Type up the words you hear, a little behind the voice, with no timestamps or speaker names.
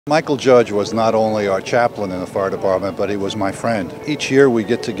Mychal Judge was not only our chaplain in the fire department, but he was my friend. Each year we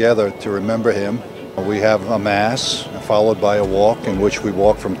get together to remember him. We have a Mass followed by a walk in which we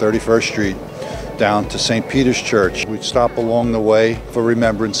walk from 31st Street down to St. Peter's Church. We stop along the way for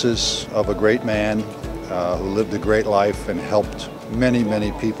remembrances of a great man who lived a great life and helped many,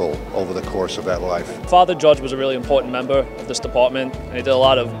 many people over the course of that life. Father Judge was a really important member of this department, and he did a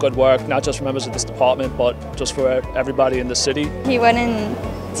lot of good work, not just for members of this department, but just for everybody in the city. He went in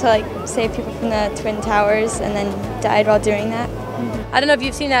to save people from the Twin Towers and then died while doing that. I don't know if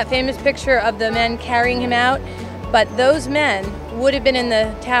you've seen that famous picture of the men carrying him out, but those men would have been in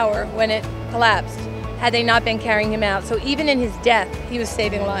the tower when it collapsed had they not been carrying him out. So even in his death, he was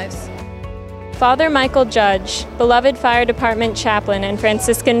saving lives. Father Mychal Judge, beloved fire department chaplain and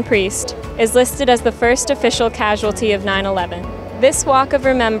Franciscan priest, is listed as the first official casualty of 9/11. This walk of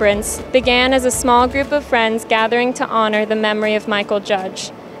remembrance began as a small group of friends gathering to honor the memory of Mychal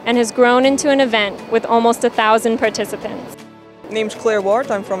Judge, and has grown into an event with almost 1,000 participants. My name's Claire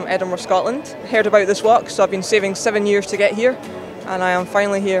Ward, I'm from Edinburgh, Scotland. I heard about this walk, so I've been saving 7 years to get here, and I am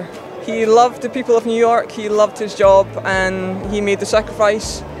finally here. He loved the people of New York, he loved his job, and he made the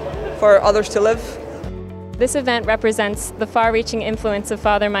sacrifice for others to live. This event represents the far-reaching influence of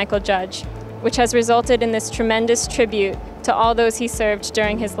Father Mychal Judge, which has resulted in this tremendous tribute to all those he served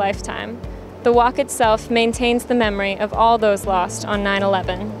during his lifetime. The walk itself maintains the memory of all those lost on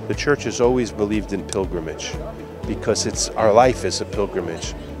 9/11. The church has always believed in pilgrimage because our life is a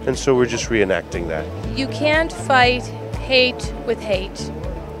pilgrimage, and so we're just reenacting that. You can't fight hate with hate.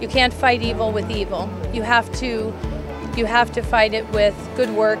 You can't fight evil with evil. You have to fight it with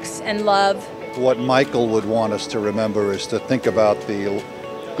good works and love. What Mychal would want us to remember is to think about the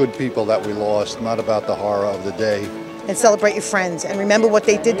good people that we lost, not about the horror of the day. And celebrate your friends and remember what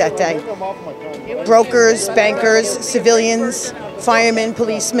they did that day. Brokers, bankers, civilians, firemen,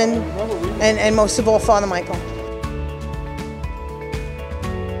 policemen, and most of all, Father Mychal.